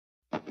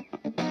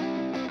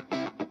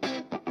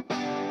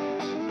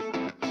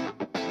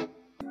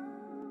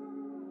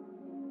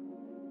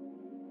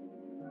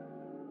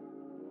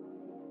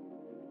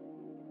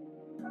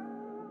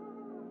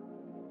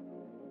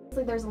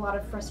There's a lot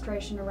of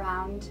frustration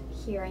around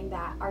hearing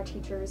that our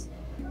teachers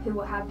who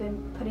have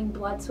been putting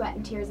blood, sweat,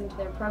 and tears into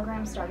their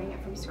program, starting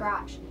it from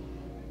scratch,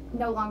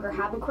 no longer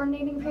have a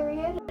coordinating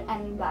period,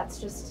 and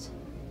that's just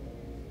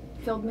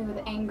filled me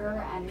with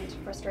anger and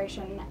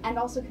frustration and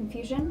also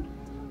confusion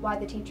why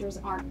the teachers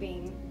aren't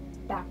being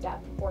backed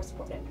up or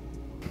supported.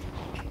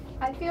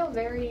 I feel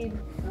very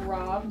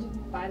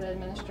robbed by the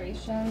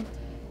administration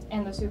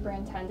and the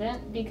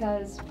superintendent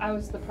because I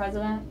was the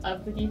president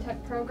of the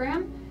DTECH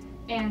program,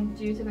 and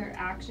due to their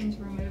actions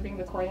removing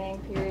the coordinating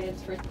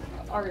periods for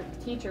our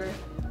teachers,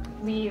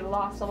 we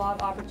lost a lot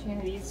of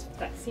opportunities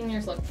that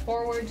seniors looked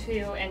forward to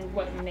and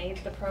what made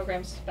the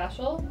program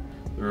special.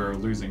 They're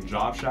losing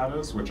job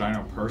shadows, which I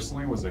know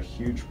personally was a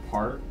huge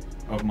part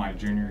of my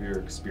junior year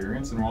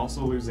experience, and we're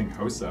also losing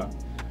HOSA,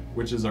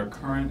 which is our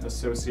current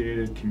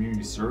associated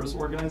community service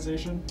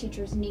organization.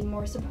 Teachers need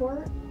more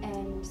support,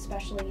 and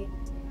especially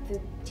the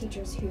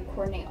teachers who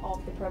coordinate all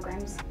of the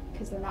programs,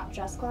 because they're not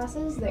just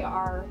classes, they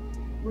are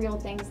real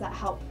things that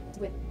help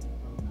with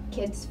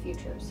kids'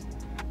 futures.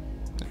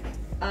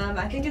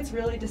 I think it's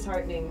really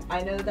disheartening.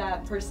 I know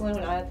that personally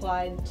when I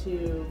applied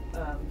to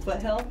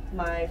Foothill,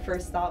 my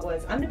first thought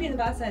was, I'm going to be in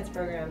the Bioscience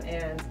program,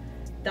 and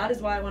that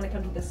is why I want to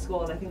come to this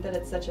school, and I think that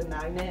it's such a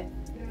magnet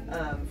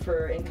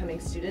for incoming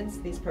students,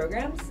 these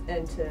programs,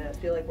 and to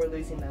feel like we're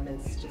losing them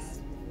is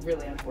just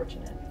really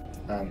unfortunate.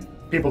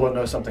 People don't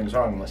know something's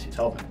wrong unless you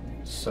tell them.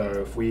 So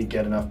if we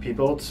get enough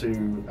people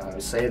to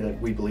say that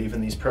we believe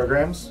in these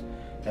programs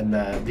and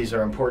that these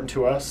are important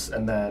to us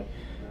and that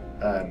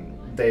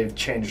they've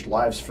changed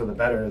lives for the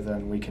better,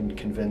 then we can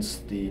convince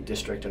the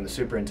district and the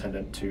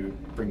superintendent to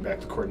bring back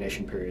the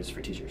coordination periods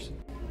for teachers.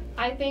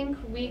 I think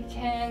we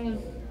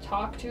can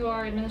talk to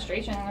our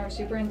administration and our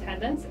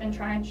superintendents and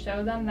try and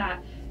show them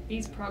that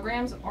these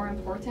programs are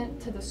important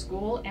to the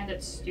school and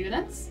its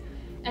students,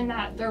 and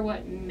that they're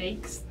what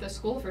makes the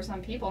school for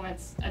some people, and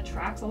it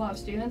attracts a lot of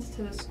students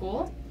to the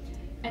school,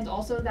 and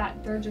also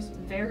that they're just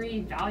very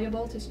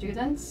valuable to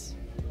students,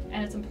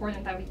 and it's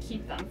important that we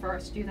keep them for our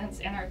students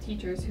and our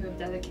teachers who have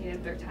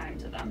dedicated their time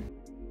to them.